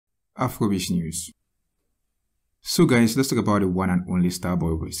Afrobeat news. So guys, let's talk about the one and only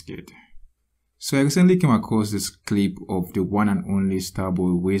Starboy Wizkid. So I recently came across this clip of the one and only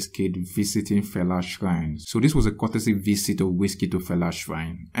Starboy Wizkid visiting Fela shrine. So this was a courtesy visit of Wizkid to Fela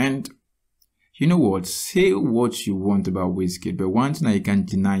shrine. And you know what? Say what you want about Wizkid, but one thing I can't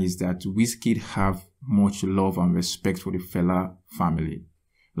deny is that Wizkid have much love and respect for the Fela family.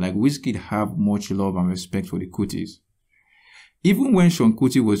 Like Wizkid have much love and respect for the Kutis. Even when Sean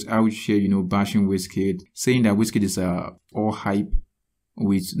Kuti was out here, bashing Wizkid, saying that Wizkid is all hype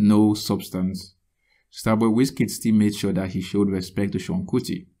with no substance, Starboy Wizkid still made sure that he showed respect to Sean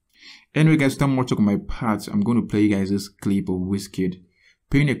Kuti. Anyway guys, without much talk on my part, I'm going to play you guys this clip of Wizkid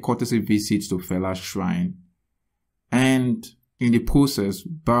paying a courtesy visit to Fela's shrine, and in the process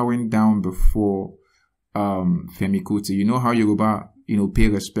bowing down before Femi Kuti. You know how Yoruba pay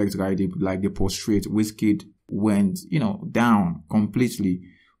respect, right? They prostrate. Wizkid went down completely,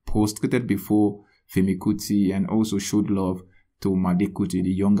 prostrated before Femi Kuti, and also showed love to Made Kuti,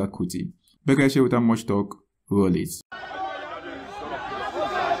 the younger Kuti. But guys, here without much talk, roll it.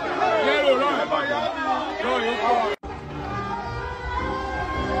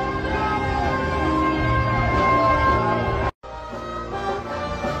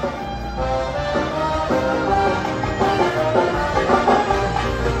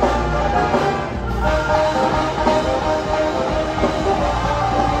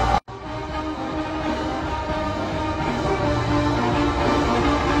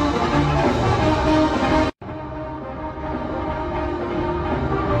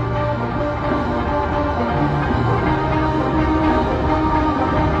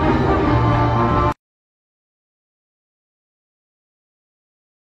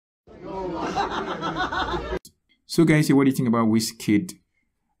 So guys, what do you think about Wizkid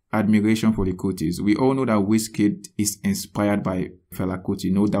admiration for the Kutis? We all know that Wizkid is inspired by Fela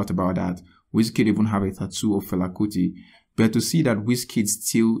Kuti, no doubt about that. Wizkid even have a tattoo of Fela Kuti. But to see that Wizkid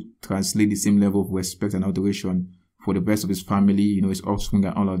still translate the same level of respect and adoration for the rest of his family, his offspring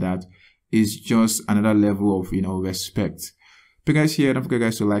and all of that, is just another level of, respect. But guys, here, don't forget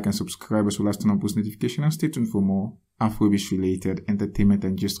guys to like and subscribe as well as turn on post notification, and stay tuned for more Afrobeat related entertainment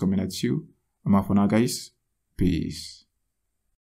and just coming at you. I'm out for now guys. Peace.